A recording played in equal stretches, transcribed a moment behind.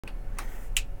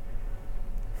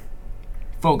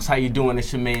Folks, how you doing?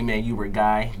 It's your main man, HUBERT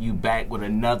GUY. You back with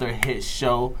another hit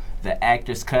show, The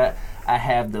Actor's Cut. I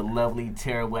have the lovely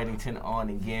TERAH Weddington on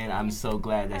again. I'm so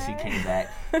glad that she came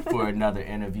back for another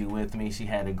interview with me. She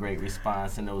had a great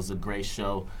response, and it was a great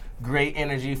show. Great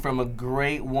energy from a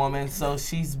great woman, so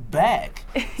she's back.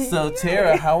 So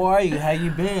TERAH, how are you? How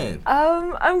you been?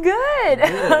 I'm good.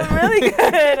 I'm really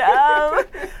good.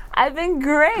 I've been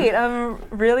great. I'm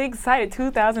really excited.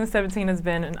 2017 has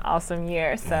been an awesome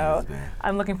year, so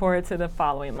I'm looking forward to the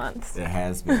following months. It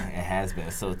has been. It has been.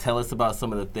 So tell us about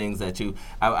some of the things that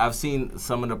I've seen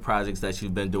some of the projects that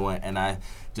you've been doing, and I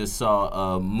just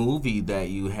saw a movie that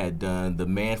you had done, The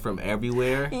Man from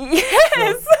Everywhere.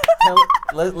 Yes. So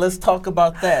let's talk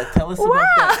about that. Tell us about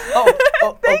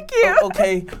that. Thank you.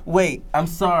 Okay, wait. I'm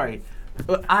sorry.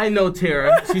 I know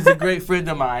TERAH. She's a great friend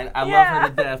of mine. I love her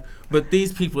to death. But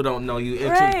these people don't know you.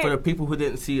 For the people who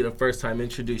didn't see you the first time,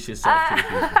 introduce yourself to the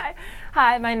people.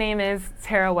 Hi, my name is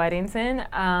TERAH Weddington.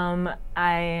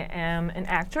 I am an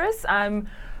actress. I'm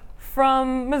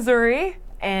from Missouri,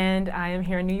 and I am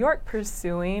here in New York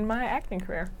pursuing my acting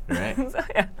career. Right. So,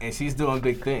 yeah. And she's doing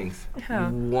big things. Yeah.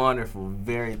 Wonderful,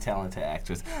 very talented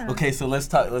actress. Yeah. Okay, so let's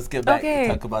get back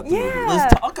and talk about the movie.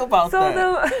 Let's talk about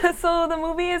that. So the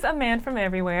movie is A Man from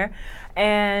Everywhere,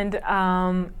 and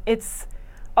it's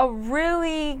a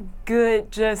really good,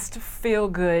 just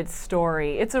feel-good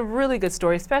story. It's a really good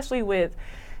story, especially with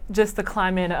just the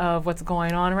climate of what's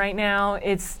going on right now.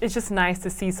 It's just nice to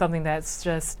see something that's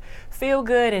just feel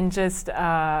good and just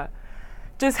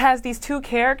has these two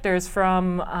characters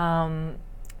from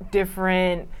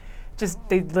different,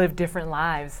 they live different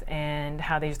lives and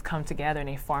how they just come together and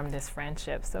they form this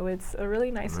friendship. So it's a really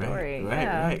nice story.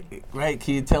 Right.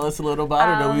 Can you tell us a little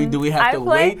about it? Or do we have to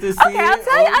wait to see it? I'll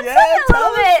tell you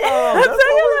a little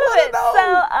bit.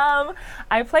 So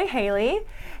I play Haley,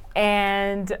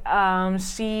 and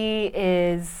she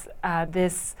is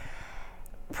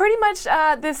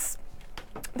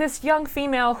this young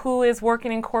female who is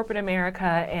working in corporate America,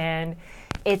 and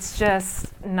it's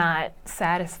just not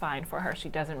satisfying for her. She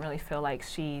doesn't really feel like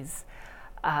she's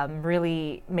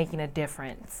really making a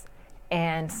difference.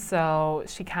 And so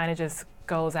she kind of just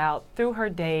goes out through her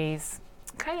days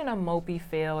kind of in a mopey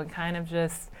feel and kind of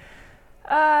just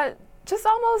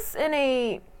almost in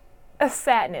a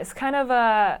sadness, kind of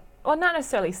well, not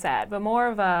necessarily sad, but more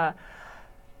of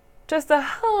just a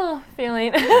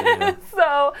feeling. Yeah.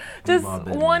 So just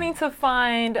wanting to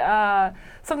find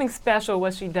something special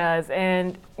what she does.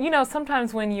 And,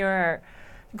 sometimes when you're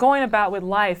going about with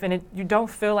life and you don't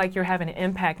feel like you're having an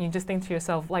impact, and you just think to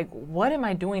yourself, like, what am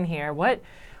I doing here? What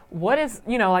is,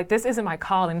 like, this isn't my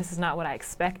calling. This is not what I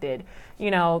expected.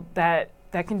 That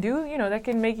can do, that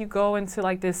can make you go into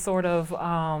like this sort of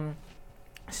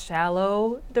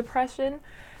shallow depression.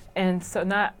 And so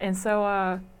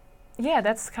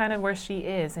that's kind of where she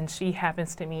is, and she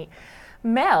happens to meet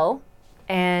Mel,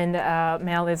 and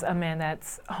Mel is a man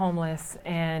that's homeless,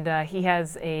 and he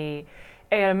has an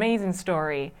amazing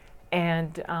story,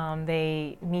 and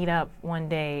they meet up one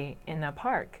day in a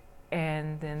park,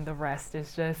 and then the rest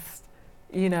is just,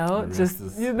 not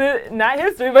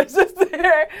history, but just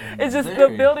there. It's just the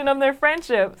building of their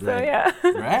friendship. So yeah.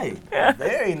 Right. Yeah.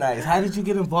 Very nice. How did you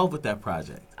get involved with that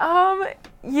project? So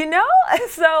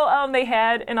they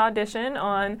had an audition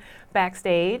on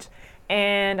Backstage,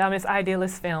 and it's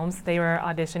Idealist Films. They were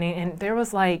auditioning, and there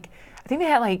was I think they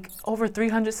had over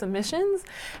 300 submissions,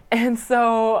 and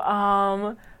so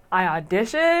I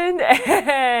auditioned,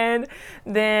 and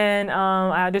then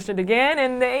I auditioned again,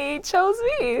 and they chose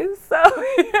me. So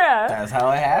yeah, that's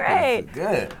how it happens. Right.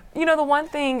 Good. The one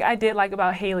thing I did like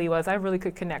about Haley was I really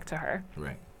could connect to her.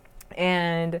 Right.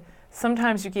 And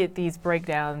sometimes you get these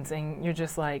breakdowns, and you're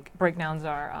just like, breakdowns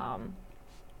are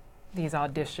these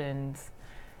auditions,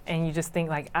 and you just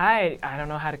think I don't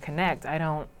know how to connect.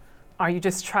 Or you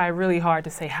just try really hard to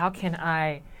say, how can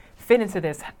I fit into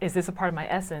this? Is this a part of my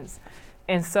essence?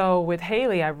 And so with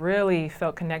Haley, I really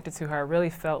felt connected to her. I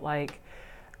really felt like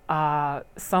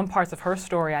some parts of her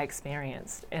story I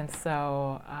experienced. And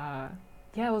so,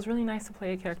 it was really nice to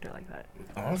play a character like that.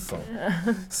 Awesome.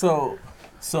 Yeah.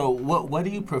 So what do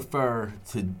you prefer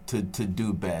to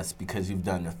do best? Because you've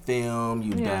done the film,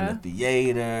 you've done the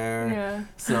theater. Yeah.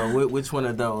 So which one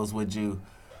of those would you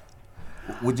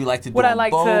like to do?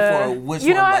 Both, or which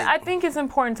one? I think it's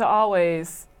important to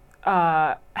always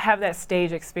have that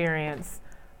stage experience.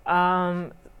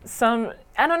 I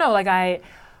don't know,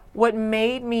 what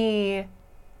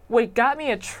got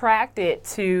me attracted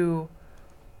to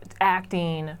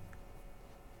acting,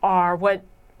 or what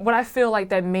I feel like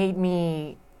that made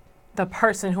me the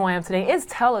person who I am today, is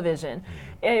television.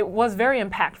 It was very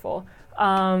impactful.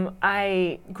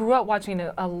 I grew up watching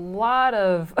a lot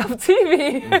of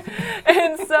TV,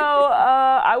 and so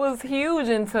I was huge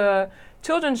into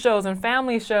children's shows and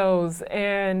family shows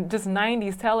and just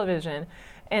 90s television.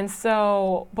 And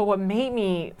so, but what made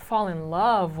me fall in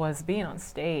love was being on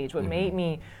stage. What made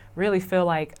me really feel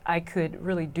like I could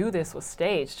really do this was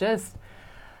stage. Just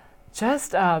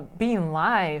being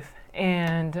live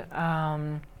and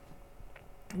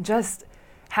just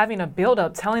having a build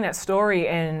up, telling that story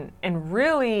and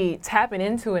really tapping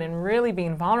into it and really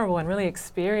being vulnerable and really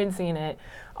experiencing it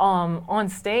on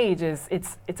stage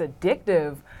it's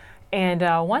addictive. And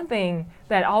one thing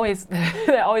that always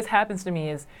that always happens to me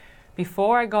is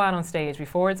before I go out on stage,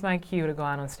 before it's my cue to go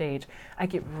out on stage, I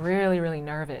get really, really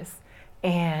nervous.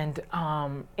 And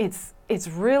it's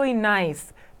really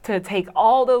nice to take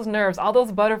all those nerves, all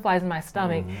those butterflies in my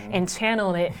stomach and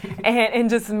channel it and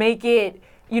just make it,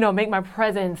 make my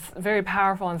presence very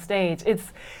powerful on stage.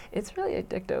 It's really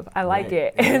addictive. I like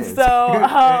it. And so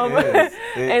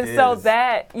so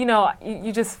that,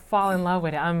 you just fall in love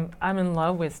with it. I'm in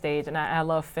love with stage, and I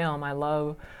love film. I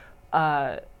love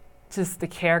just the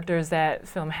characters that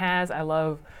film has. I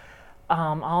love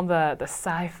all the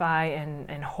sci-fi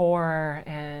and horror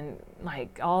and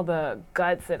like all the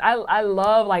guts, and I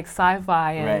love like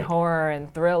sci-fi and horror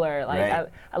and thriller. Like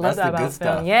I love that about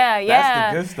film. Yeah.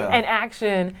 That's the good stuff. And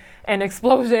action and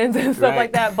explosions and stuff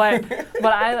like that. But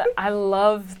I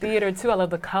love theater too. I love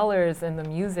the colors and the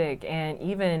music, and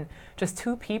even just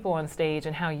two people on stage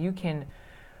and how you can,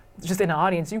 just in the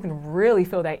audience, you can really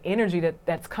feel that energy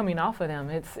that's coming off of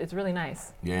them. It's really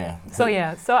nice. Yeah. So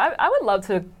I would love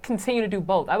to continue to do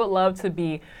both. I would love to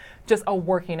be just a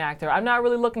working actor. I'm not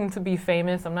really looking to be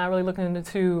famous. I'm not really looking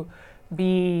to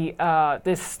be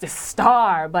this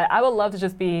star, but I would love to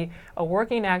just be a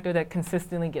working actor that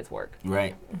consistently gets work.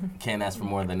 Right. Can't ask for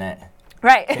more than that.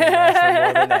 Right. Can't ask for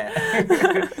more than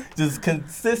that. Just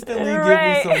consistently give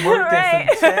me some work and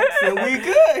some checks, and we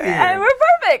good here. And we're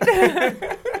perfect.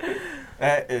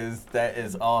 That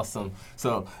is awesome.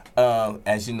 So,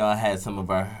 as you know, I had some of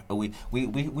our we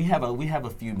have a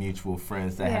few mutual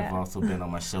friends that have also been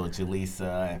on my show,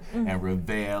 Jaleesa and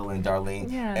Ravel and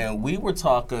Darlene, and we were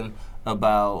talking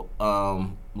about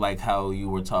like how you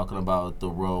were talking about the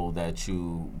role that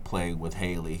you played with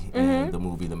Haley in the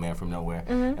movie The Man from Nowhere,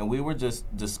 and we were just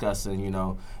discussing,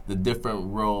 the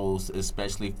different roles,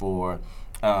 especially for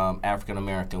African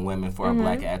American women, for our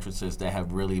black actresses that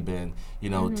have really been,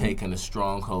 taking a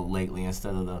stronghold lately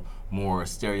instead of the more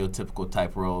stereotypical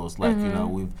type roles like,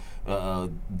 we've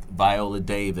Viola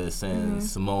Davis and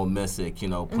Simone Missick,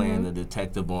 playing the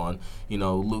detective on,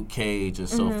 Luke Cage and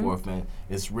so forth, man.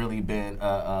 It's really been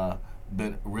a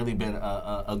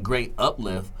great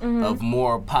uplift of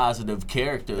more positive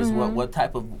characters. What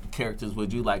type of characters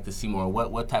would you like to see more?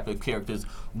 What type of characters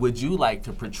would you like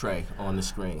to portray on the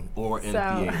screen or in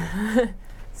theater?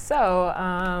 So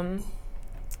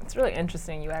it's really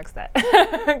interesting you asked that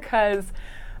because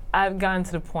I've gotten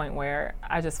to the point where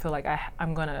I just feel like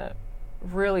I'm gonna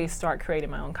really start creating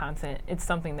my own content. It's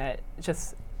something that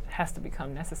just has to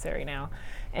become necessary now.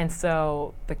 And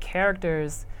so the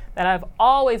characters that I've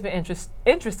always been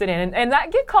interested in, and I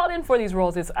get called in for these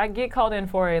roles. I get called in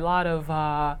for a lot of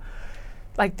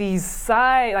like these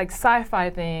sci-fi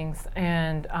things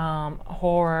and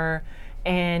horror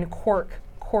and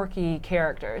quirky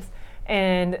characters,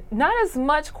 and not as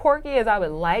much quirky as I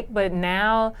would like. But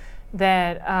now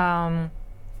that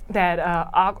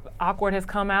Awkward has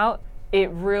come out, it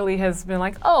really has been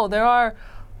like, oh, there are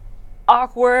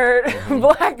awkward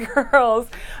black girls.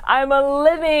 I'm a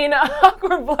living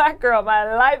awkward black girl.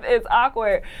 My life is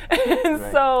awkward. And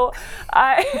so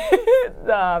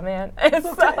man. And it's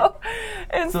so okay.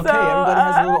 It's okay. Everybody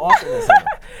has a little awkwardness in it.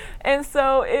 And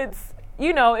so it's,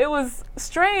 it was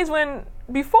strange when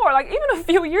before, like even a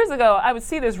few years ago, I would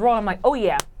see this role. I'm like, oh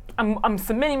yeah, I'm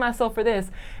submitting myself for this.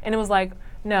 And it was like,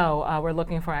 no, we're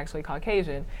looking for actually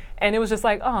Caucasian. And it was just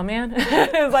like, oh man.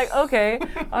 It was like, okay,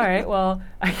 all right, well,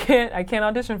 I can't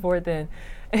audition for it then.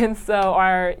 And so,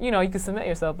 you can submit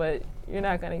yourself, but you're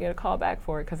not going to get a call back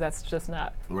for it because that's just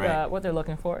not what they're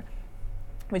looking for.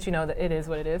 But that it is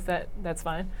what it is. That's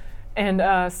fine.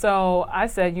 And so I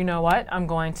said, you know what? I'm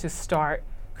going to start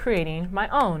creating my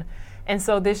own. And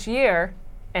so this year,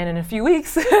 and in a few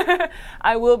weeks,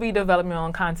 I will be developing my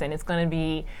own content. It's going to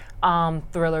be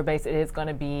thriller based. It is going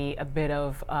to be a bit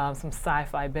of some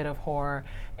sci-fi, a bit of horror,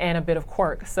 and a bit of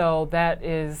quirk. So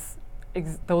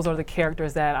those are the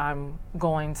characters that I'm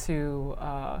going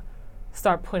to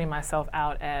start putting myself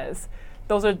out as.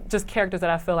 Those are just characters that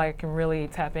I feel like I can really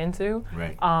tap into.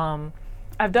 Right.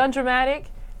 I've done dramatic,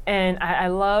 and I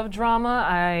love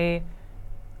drama.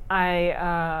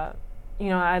 you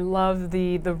know, I love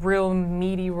the real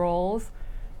meaty roles,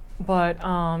 but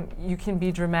you can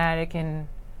be dramatic and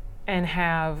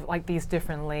have like these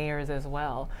different layers as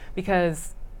well,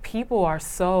 because people are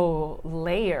so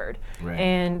layered, right.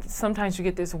 and sometimes you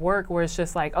get this work where it's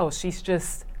just like, oh, she's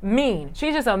just mean.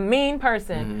 She's just a mean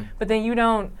person, but then you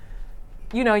don't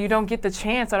get the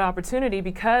chance or the opportunity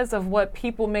because of what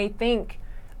people may think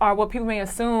or what people may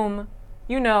assume,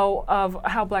 you know, of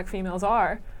how black females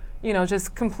are, you know,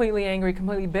 just completely angry,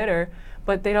 completely bitter,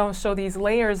 but they don't show these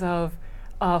layers of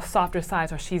softer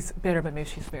sides, or she's bitter, but maybe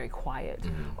she's very quiet,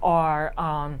 or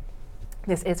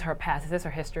this is her past, this is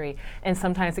her history. And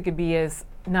sometimes it could be as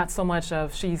not so much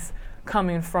of she's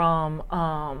coming from,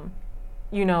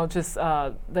 you know, just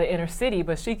the inner city,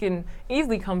 but she can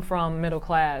easily come from middle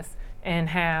class and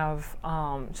have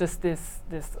just this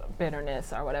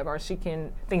bitterness or whatever, or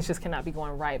things just cannot be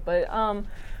going right. But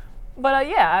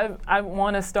yeah, I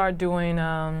want to start doing.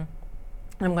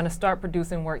 I'm going to start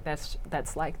producing work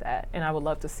that's like that, and I would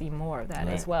love to see more of that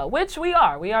as well. Which we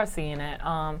are seeing it.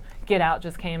 Get Out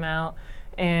just came out,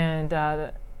 and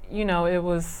you know, it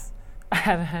was. I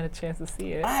haven't had a chance to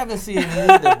see it. I haven't seen it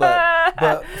either,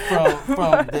 but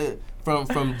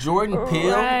from Jordan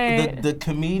Peele, right. the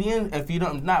comedian. If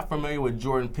you're not familiar with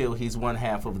Jordan Peele, he's one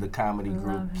half of the comedy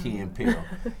group Key and Peele.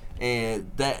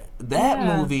 And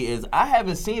that movie is, I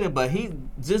haven't seen it, but he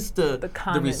just the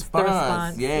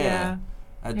response. Yeah.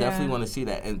 I definitely want to see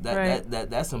that, and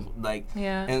that's some, like,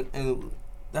 and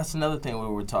that's another thing where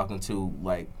we're talking to,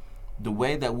 like, the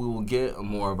way that we will get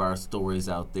more of our stories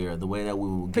out there, the way that we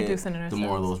will get the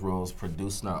more of those roles,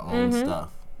 producing our own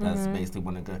stuff. That's basically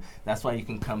one of the. That's why you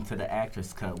can come to the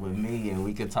Actors Cut with me, and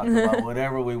we can talk about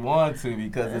whatever we want to,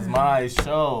 because it's my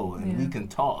show, and we can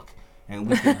talk, and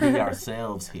we can be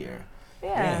ourselves here.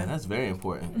 Yeah, that's very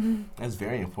important. That's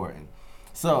very important.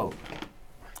 So,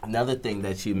 another thing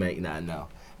that you may not know,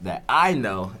 that I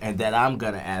know, and that I'm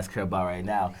going to ask her about right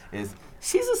now, is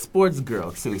she's a sports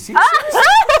girl, too. She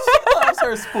loves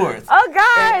her sports. Oh,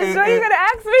 guys, what are you going to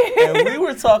ask me? And we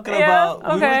were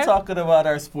talking about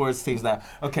our sports teams now.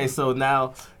 Okay, so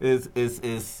now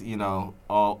is you know,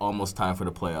 almost time for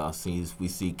the playoffs. We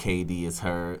see KD is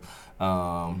hurt.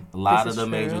 A lot of the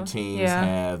major teams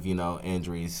have, you know,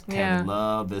 injuries. Kevin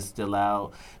Love is still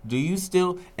out. Do you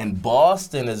still? And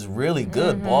Boston is really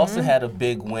good. Boston had a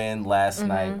big win last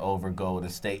night over Golden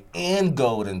State and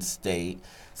Golden State.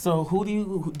 So who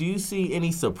do you see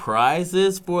any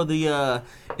surprises for the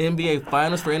NBA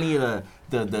Finals, for any of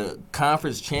the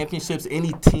conference championships?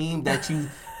 Any team that you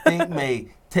think may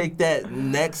take that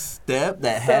next step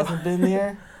that hasn't been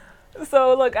there?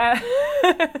 So look,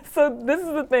 so this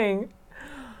is the thing.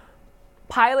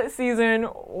 Pilot season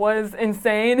was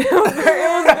insane. It was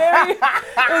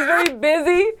very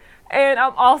busy, and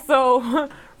I'm also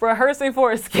rehearsing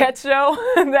for a sketch show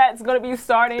that's going to be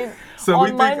starting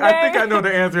on Monday. I think I know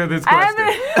the answer to this question.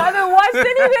 I haven't watched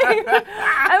anything.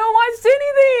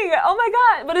 Oh my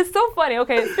God! But it's so funny.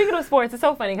 Okay, speaking of sports, it's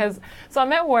so funny because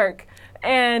I'm at work,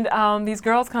 and these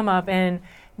girls come up and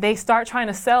they start trying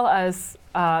to sell us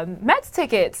Mets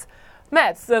tickets.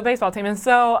 Mets, the baseball team. And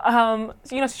so,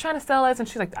 you know, she's trying to sell us, and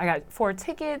she's like, I got 4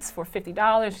 tickets for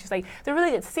 $50. She's like, they're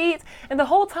really good seats. And the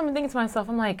whole time I'm thinking to myself,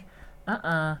 I'm like,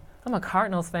 I'm a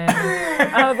Cardinals fan.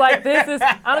 I was like, I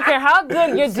don't care how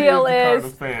good your deal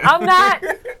is. I'm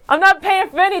not paying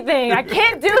for anything. I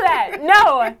can't do that.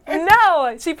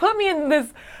 No. She put me in this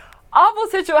awful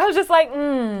situation. I was just like,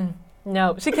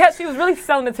 no. She was really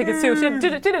selling the tickets too. She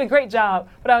did a great job.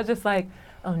 But I was just like,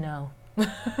 oh no. I'm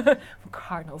a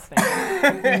Cardinals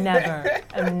fan.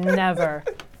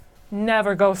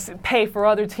 Never go pay for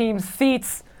other teams'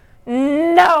 seats.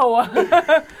 No,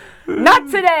 not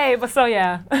today. But so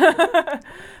yeah.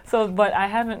 But I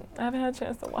haven't had a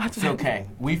chance to watch it. It's okay.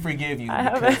 We forgive you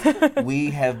because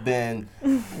we have been.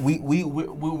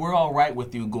 We're all right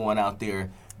with you going out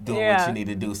there doing what you need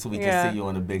to do so we can see you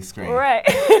on the big screen. Right.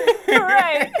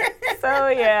 Right. So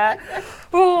yeah.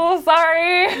 Oh,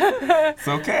 sorry. It's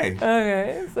okay.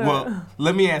 Okay. So. Well,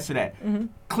 let me answer that.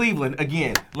 Cleveland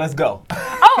again. Let's go.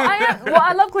 Oh,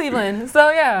 I love Cleveland.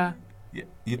 So yeah.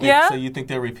 You think, So you think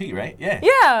they'll repeat, right? Yeah.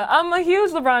 Yeah, I'm a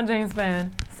huge LeBron James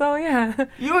fan. So yeah.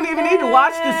 You don't even need to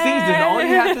watch the season. All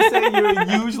you have to say you're a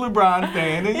huge LeBron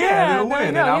fan, and they'll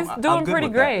win. No, and he's doing pretty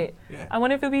great. Yeah. I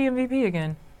wonder if he'll be MVP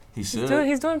again. He should.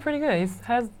 He's doing pretty good. He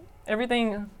has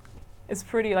everything. Is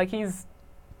pretty, like, he's,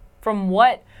 from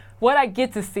what I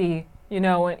get to see, you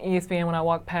know, on ESPN when I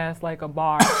walk past like a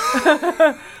bar,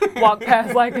 walk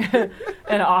past like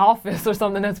an office or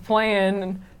something that's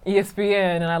playing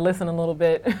ESPN, and I listen a little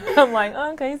bit. I'm like,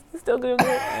 oh, okay, he's still doing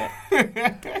good.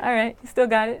 All right, he still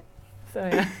got it. So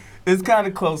yeah. It's kind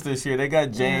of close this year. They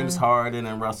got James Harden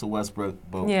and Russell Westbrook,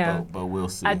 but we'll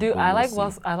see. I like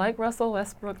Russell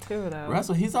Westbrook too, though.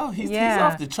 Russell, he's off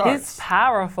the charts. He's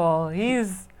powerful.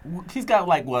 He's got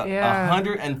like what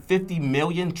 150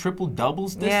 million triple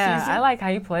doubles this season. Yeah, I like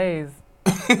how he plays.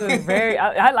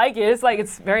 I like it.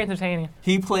 It's very entertaining.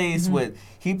 He plays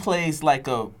like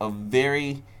a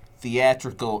very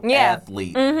theatrical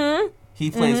athlete. Mm-hmm. He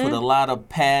plays with a lot of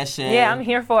passion. Yeah, I'm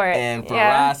here for it. And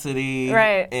ferocity. Yeah.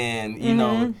 Right. And, you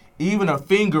know, even a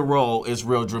finger roll is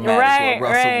real dramatic with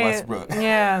Russell Westbrook.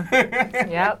 Yeah.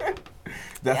 Yep.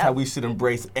 That's how we should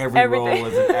embrace every role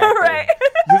as an actor. Right.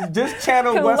 Just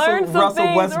channel Russell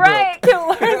Westbrook. Right. Can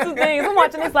learn some things. I'm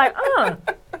watching this like,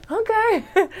 okay.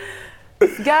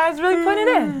 This guy's really putting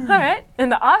it in. All right.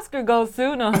 And the Oscar goes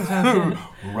to,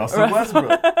 Russell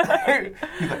Westbrook.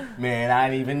 He's like, man, I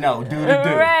didn't even know. Do.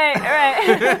 Right.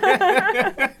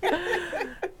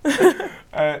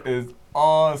 That is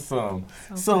awesome.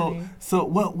 So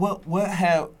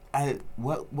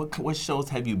what shows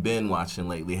have you been watching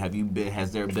lately?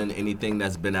 Has there been anything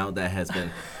that's been out that has been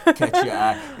catch your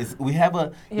eye? It's a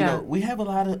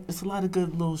lot of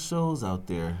good little shows out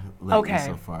there lately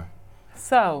so far.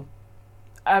 So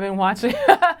I've been watching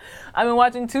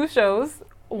two shows.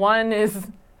 One is,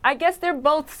 I guess they're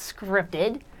both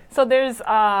scripted. So there's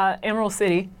Emerald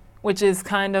City, which is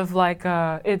kind of like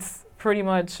it's pretty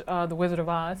much the Wizard of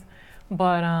Oz.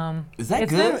 But is that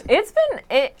good? It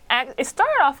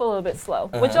started off a little bit slow,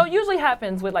 which usually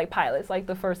happens with like pilots, like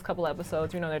the first couple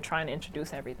episodes. They're trying to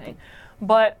introduce everything,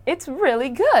 but it's really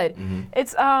good. Mm-hmm.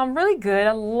 It's really good.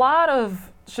 A lot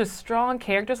of just strong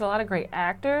characters, a lot of great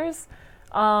actors.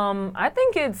 I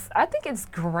think it's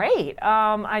great.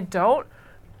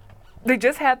 They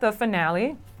just had the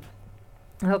finale.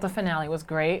 I thought the finale was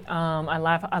great. I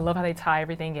love how they tie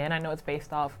everything in. I know it's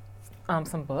based off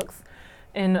some books.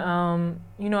 And, I'm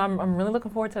really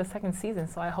looking forward to a second season,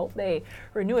 so I hope they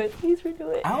renew it. Please renew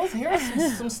it. I was hearing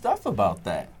some stuff about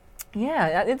that.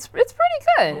 Yeah, it's pretty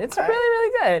good. Okay. It's really,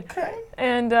 really good. Okay.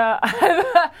 And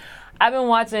I've been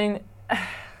watching,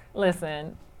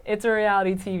 listen, it's a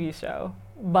reality TV show,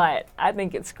 but I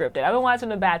think it's scripted. I've been watching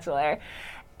The Bachelor.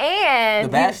 And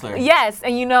The Bachelor? Yes,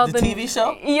 and the TV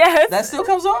show? Yes. That still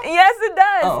comes on? Yes, it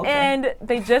does. Oh, okay. And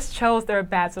they just chose their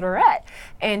Bachelorette.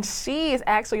 And she is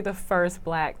actually the first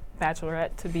black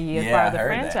Bachelorette to be a part of the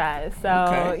franchise.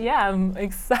 That. So, yeah, I'm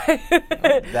excited.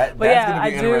 That's going to be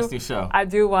an interesting show. I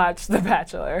do watch The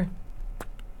Bachelor.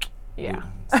 Yeah.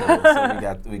 So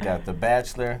we got The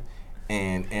Bachelor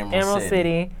and Emerald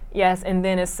City. Yes, and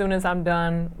then as soon as I'm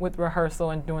done with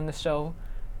rehearsal and doing the show,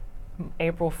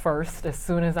 April 1st, as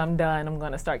soon as I'm done, I'm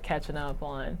going to start catching up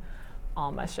on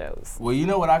all my shows. Well, you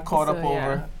know what I caught up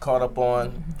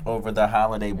on over the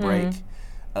holiday break?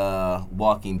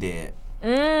 Walking Dead.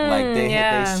 Like they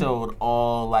showed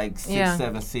all like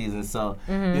 6-7 seasons, so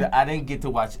I didn't get to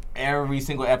watch every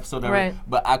single episode of it,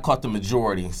 but I caught the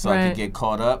majority, so I could get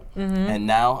caught up. And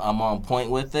now I'm on point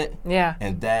with it. Yeah,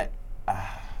 and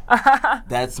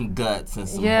that's some guts and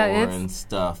some horror and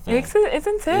stuff. And it's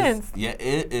intense.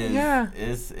 It is. Yeah.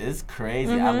 It's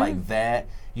crazy. I like that.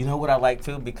 You know what I like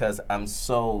too? Because I'm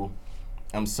so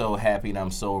happy and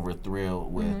I'm so over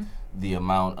thrilled with the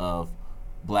amount of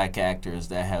black actors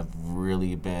that have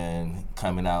really been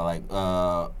coming out, like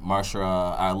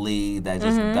Mahershala Ali that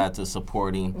just got to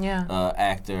supporting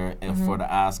actor and for the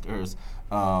Oscars.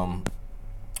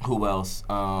 Who else?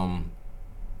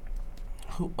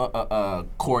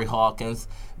 Corey Hawkins,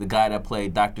 the guy that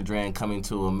played Dr. Dre and Coming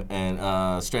to Him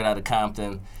and Straight Outta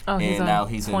Compton, and now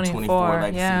he's in 24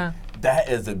 Legacy. Yeah. That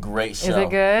is a great show. Is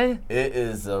it good? It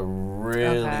is a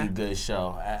really good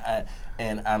show.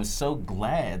 And I'm so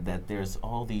glad that there's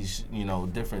all these,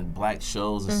 different black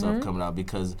shows and stuff coming out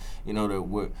because,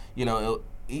 even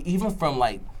from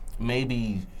like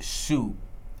maybe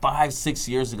 5-6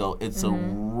 years ago, it's a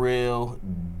real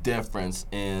difference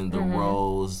in the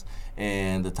roles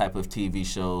and the type of TV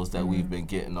shows that we've been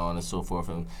getting on and so forth,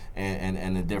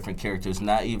 and the different characters,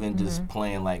 not even just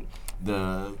playing like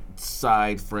the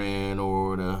side friend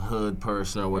or the hood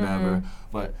person or whatever,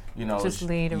 but just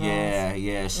lead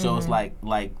roles. Shows like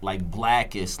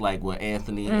Blackish, like with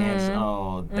Anthony and that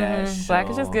show.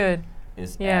 Blackish is good.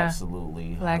 It's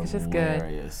absolutely Blackish is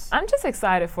good. I'm just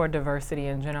excited for diversity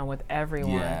in general with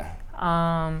everyone.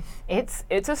 Yeah.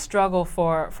 It's a struggle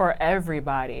for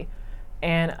everybody.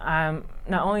 And I'm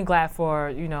not only glad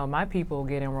for, my people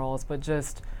getting roles, but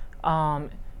just,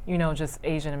 just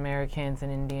Asian Americans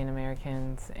and Indian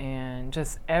Americans and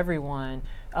just everyone,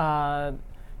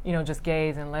 just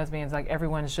gays and lesbians, like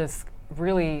everyone's just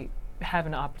really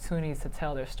having the opportunities to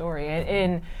tell their story.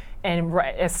 And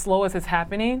as slow as it's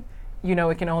happening, you know,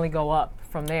 it can only go up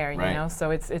from there, you Right. know?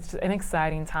 So it's an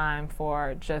exciting time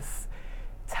for just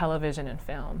television and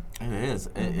film. It is.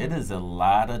 It is a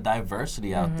lot of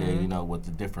diversity out there, you know, with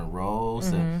the different roles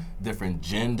and different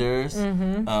genders.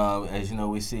 As you know,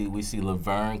 we see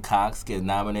Laverne Cox get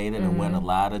nominated and win a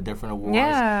lot of different awards.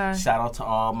 Yeah. Shout out to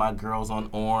all my girls on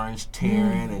Orange,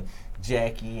 Taryn and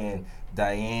Jackie and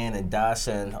Diane and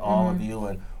Dasha and all of you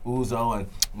and Uzo, and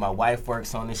my wife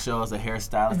works on the show as a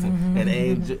hairstylist, and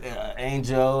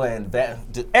Angel and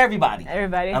everybody.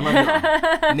 Everybody. I love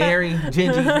y'all. Neri,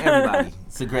 Gingy, everybody.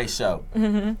 It's a great show.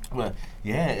 But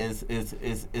yeah,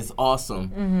 it's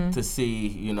awesome to see,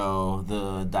 you know,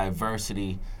 the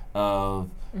diversity of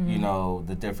you know,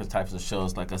 the different types of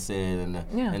shows, like I said,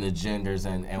 and the genders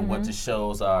and what the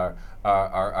shows are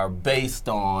based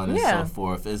on and so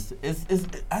forth.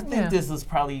 I think this is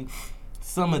probably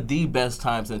some of the best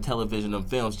times in television and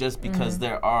films, just because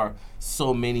there are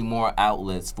so many more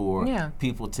outlets for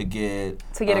people to get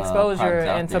exposure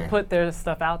and to put their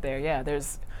stuff out there. Yeah,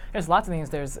 there's lots of things.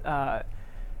 There's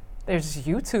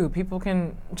YouTube. People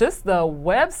can just the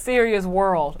web series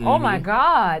world. Oh my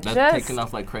God, that's taking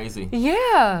off like crazy.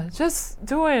 Yeah, just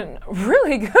doing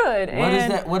really good.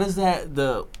 What is that?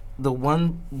 The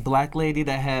one black lady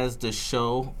that has the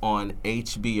show on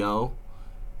HBO.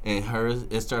 And hers,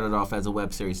 it started off as a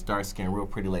web series, dark skin, real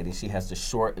pretty lady. She has the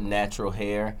short, natural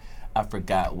hair. I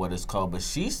forgot what it's called, but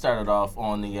she started off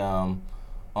on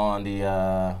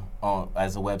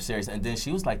as a web series, and then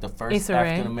she was like the first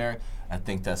African American. I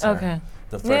think that's her. Okay.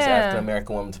 The first African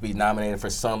American woman to be nominated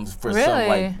for some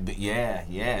like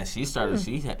she started.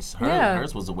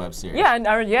 Hers was a web series.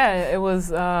 It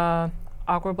was.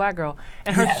 Awkward Black Girl.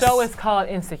 And her show is called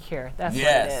Insecure. That's what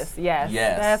it is. Yes.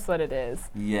 That's what it is.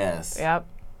 Yes. Yep.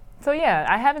 So yeah,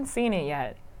 I haven't seen it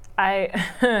yet. I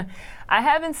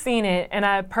haven't seen it, and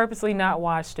I purposely not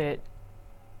watched it,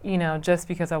 you know, just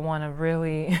because I want to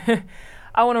really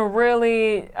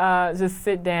just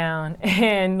sit down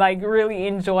and like really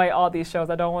enjoy all these shows.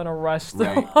 I don't want to rush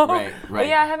through. Right. But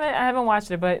yeah, I haven't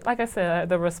watched it, but like I said,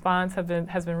 the response has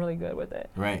been really good with it.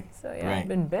 Right. So yeah, I've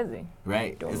been busy.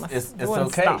 Right. Doing it's doing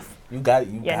okay. Stuff. You got to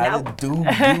do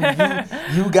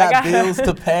you got bills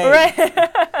to pay. Right.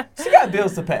 She got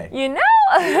bills to pay. You know.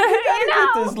 You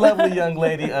gotta get this lovely young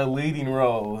lady a leading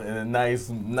role in a nice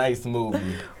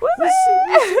movie. Just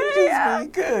be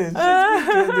good. Just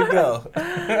be good to go.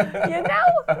 You know.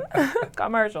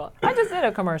 Commercial. I just did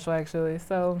a commercial actually,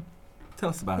 so tell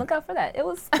us about it. Look out for that. It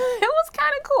was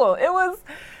kind of cool. It was,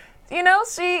 you know,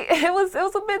 it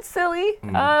was a bit silly.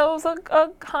 It was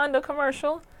a Honda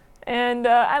commercial, and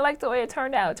I liked the way it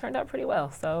turned out. It turned out pretty well.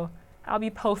 So I'll be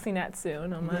posting that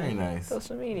soon on my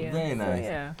social media. Very nice. So,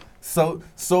 yeah. So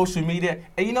social media,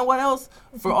 and you know what else?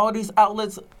 For all these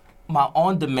outlets, my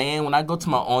on-demand, when I go to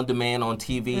my on-demand on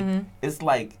TV, it's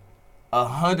like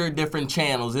 100 different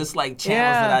channels. It's like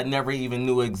channels that I never even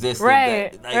knew existed.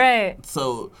 Right.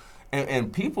 So,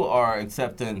 and people are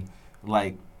accepting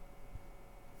like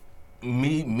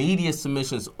media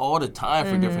submissions all the time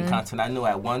for different content. I knew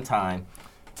at one time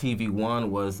TV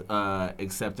One was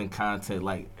accepting content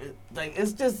like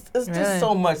it's just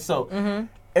so much. So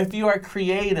if you are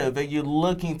creative and you're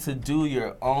looking to do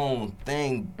your own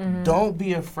thing, don't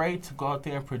be afraid to go out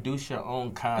there and produce your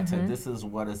own content. This is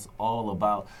what it's all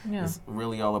about. It's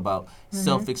really all about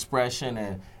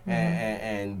self-expression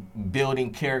and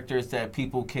building characters that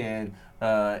people can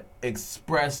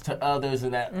express to others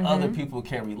and that other people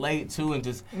can relate to, and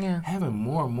just having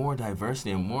more and more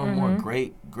diversity and more and more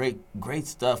great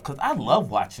stuff. Because I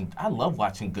love watching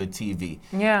good TV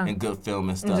and good film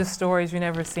and stuff. And just stories you've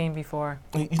never seen before.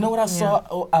 You know what I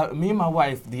saw? Me and my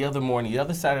wife the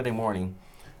other Saturday morning.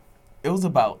 It was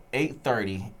about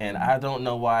 8:30, and I don't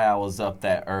know why I was up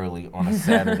that early on a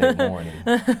Saturday morning.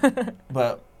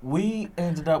 But we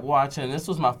ended up watching, this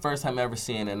was my first time ever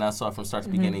seeing it, and I saw it from start to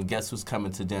beginning. Guess who's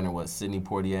coming to dinner? Sidney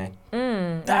Poitier.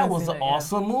 That was an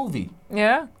awesome movie.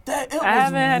 Yeah? I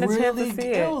haven't had a chance to see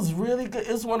it. It was really good.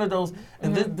 It's one of those,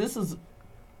 and this is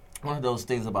one of those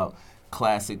things about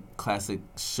classic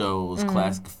shows,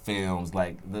 classic films.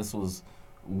 Like, this was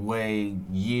way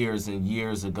years and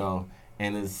years ago,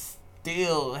 and it's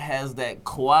still has that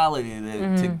quality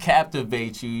to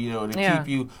captivate you, you know, to keep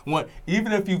you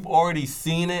even if you've already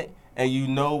seen it and you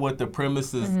know what the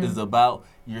premise is about,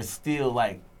 you're still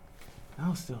like, I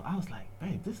was like,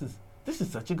 babe, this is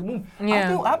such a good movie.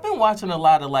 I've been watching a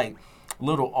lot of like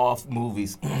little off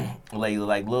movies lately,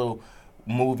 like little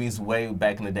movies way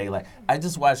back in the day. Like, I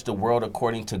just watched The World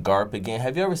According to Garp again.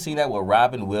 Have you ever seen that with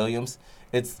Robin Williams?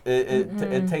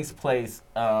 It takes place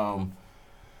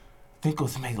I think it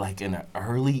was made like in the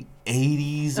early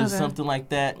 80s or something like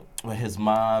that. Well, his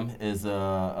mom is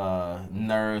a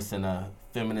nurse and a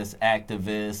feminist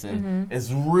activist, and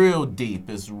it's real deep.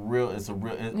 It's a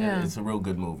real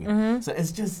good movie. So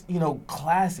it's just, you know,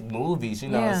 classic movies. You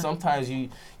know, sometimes you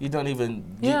don't even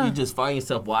you just find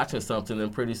yourself watching something,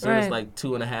 and pretty soon it's like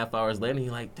 2.5 hours later, and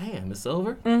you're like, damn, it's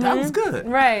over. That was good.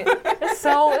 Right. There's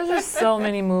just so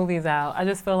many movies out. I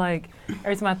just feel like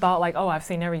every time I thought like, oh, I've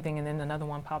seen everything, and then another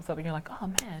one pops up, and you're like, oh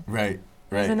man. Right.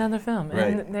 There's another film,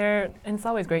 and it's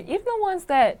always great. Even the ones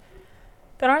that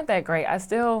aren't that great, I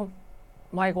still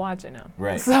like watching them.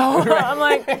 Right. So I'm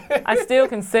like, I still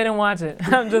can sit and watch it.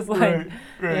 I'm just like,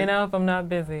 you know, if I'm not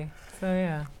busy. So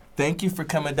yeah. Thank you for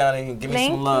coming down and giving me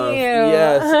some love. Thank you.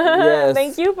 Yes.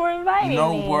 Thank you for inviting me.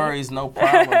 No worries, no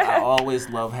problem. I always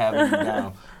love having you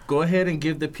down. Go ahead and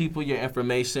give the people your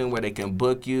information where they can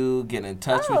book you, get in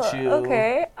touch with you.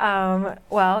 Okay.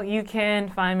 Well, you can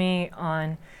find me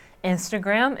on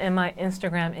Instagram, and my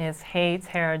Instagram is Hey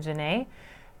TERAH JENE.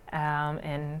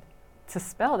 And to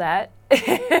spell that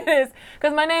is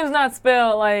because my name's not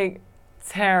spelled like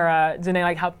TERAH JENE,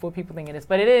 like what people think it is,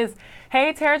 but it is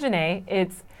Hey TERAH JENE.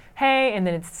 It's Hey, and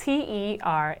then it's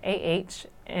TERAH,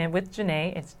 and with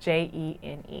Jene, it's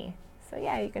JENE. So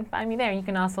yeah, you can find me there. You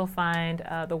can also find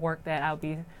the work that I'll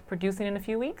be producing in a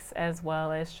few weeks, as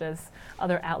well as just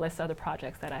other outlets, other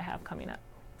projects that I have coming up.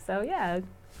 So yeah.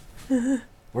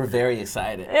 We're very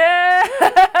excited.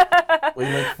 Yeah. We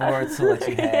look forward to what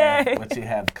you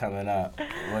have coming up.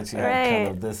 What you have coming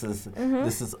up.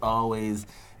 This is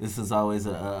always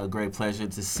a great pleasure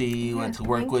to see you and to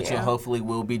work with you. Hopefully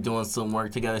we'll be doing some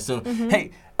work together soon.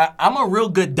 Hey, I'm a real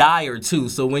good dyer too,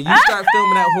 so when you start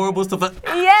filming that horrible stuff,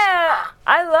 yeah,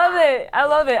 I love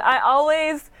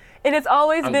it. It has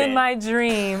always been my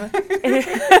dream.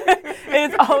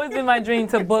 It's always been my dream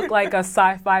to book like a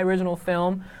sci-fi original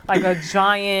film, like a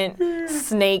giant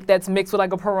snake that's mixed with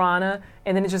like a piranha,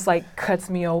 and then it just like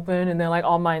cuts me open, and then like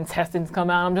all my intestines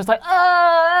come out. I'm just like,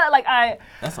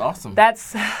 That's awesome.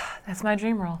 That's my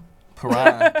dream role.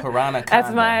 Piranha.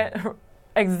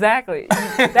 Exactly.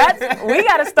 We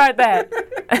gotta start that.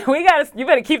 You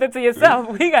better keep it to yourself.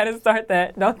 We gotta start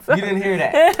that. You didn't hear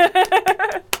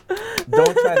that.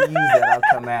 Don't try to use that. I'll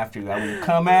come after you. I will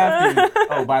come after you.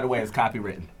 Oh, by the way, it's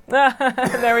copywritten.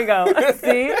 There we go.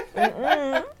 See?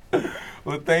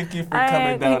 Well, thank you for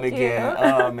coming down again.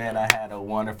 Oh, man, I had a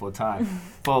wonderful time.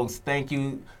 Folks, thank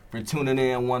you for tuning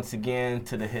in once again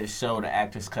to the hit show, The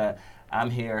Actor's Cut. I'm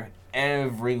here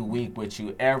every week with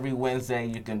you. Every Wednesday,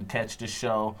 you can catch the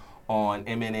show on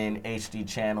MNN HD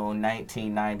channel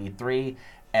 1993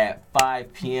 at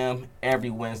 5 p.m. every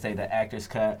Wednesday, The Actor's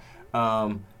Cut.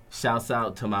 Shouts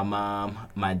out to my mom,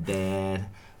 my dad,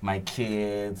 my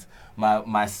kids.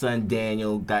 My son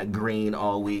Daniel got green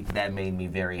all week. That made me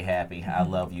very happy. I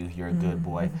love you. You're a good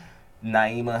boy.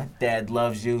 Naima, Dad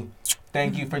loves you.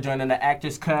 Thank you for joining The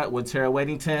Actor's Cut with Terah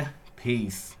Weddington.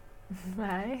 Peace.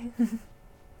 Bye.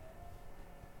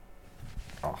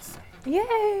 Awesome.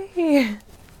 Yay.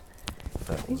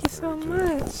 Thank you so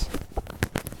much.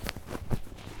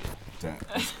 That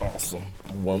was awesome.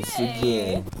 Once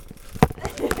again.